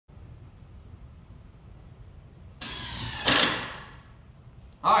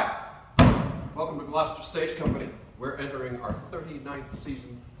Gloucester Stage Company. We're entering our 39th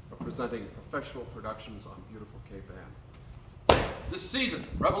season of presenting professional productions on beautiful Cape Ann. This season,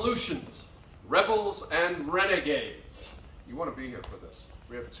 revolutions, rebels, and renegades. You want to be here for this.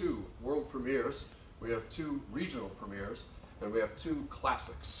 We have 2 world premieres, we have 2 regional premieres, and we have 2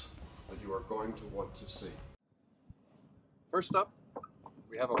 classics that you are going to want to see. First up,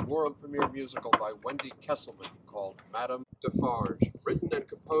 we have a world premiere musical by Wendy Kesselman called Madame Defarge. Written and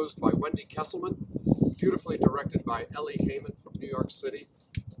composed by Wendy Kesselman, beautifully directed by Ellie Heyman from New York City.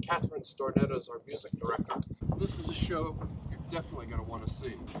 Catherine Stornetta is our music director. This is a show you're definitely going to want to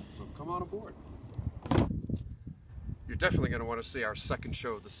see, so come on aboard. You're definitely going to want to see our second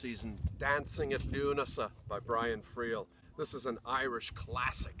show of the season, Dancing at Lunasa by Brian Friel. This is an Irish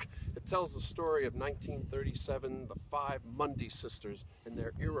classic. It tells the story of 1937, the 5 Mundy sisters, and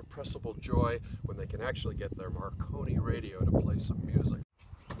their irrepressible joy when they can actually get their Marconi radio to play some music.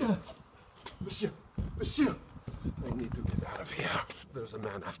 Monsieur, I need to get out of here. There's a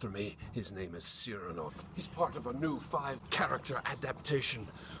man after me. His name is Cyrano. He's part of a new 5-character adaptation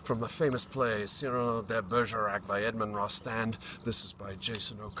from the famous play Cyrano de Bergerac by Edmond Rostand. This is by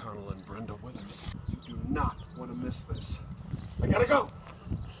Jason O'Connell and Brenda Withers. You do not want to miss this. I gotta go.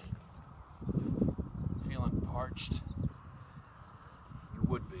 Feeling parched? You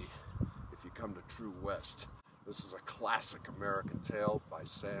would be if you come to True West. This is a classic American tale by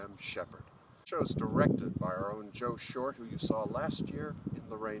Sam Shepard. The show is directed by our own Joe Short, who you saw last year in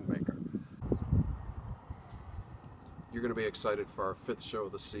The Rainmaker. You're going to be excited for our 5th show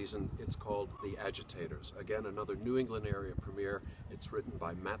of the season. It's called The Agitators. Again, another New England area premiere. It's written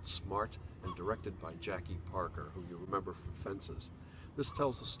by Matt Smart and directed by Jackie Parker, who you remember from Fences. This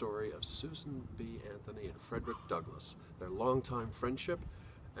tells the story of Susan B. Anthony and Frederick Douglass, their longtime friendship,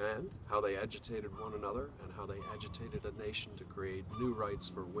 and how they agitated one another and how they agitated a nation to create new rights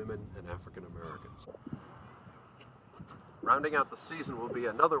for women and African Americans. Rounding out the season will be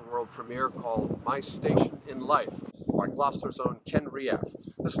another world premiere called My Station in Life by Gloucester's own Ken Riaf.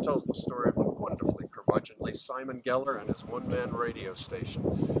 This tells the story of the wonderfully curmudgeonly Simon Geller and his one-man radio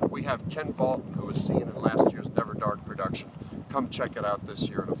station. We have Ken Bolton, who was seen in last year's Never Dark production. Come check it out this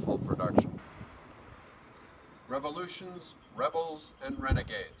year in a full production. Revolutions, rebels, and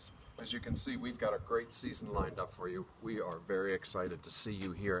renegades. As you can see, we've got a great season lined up for you. We are very excited to see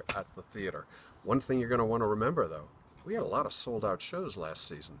you here at the theater. One thing you're going to want to remember, though, we had a lot of sold-out shows last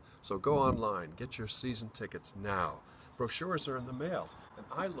season, so go online, get your season tickets now. Brochures are in the mail, and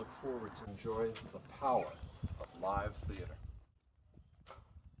I look forward to enjoying the power of live theater.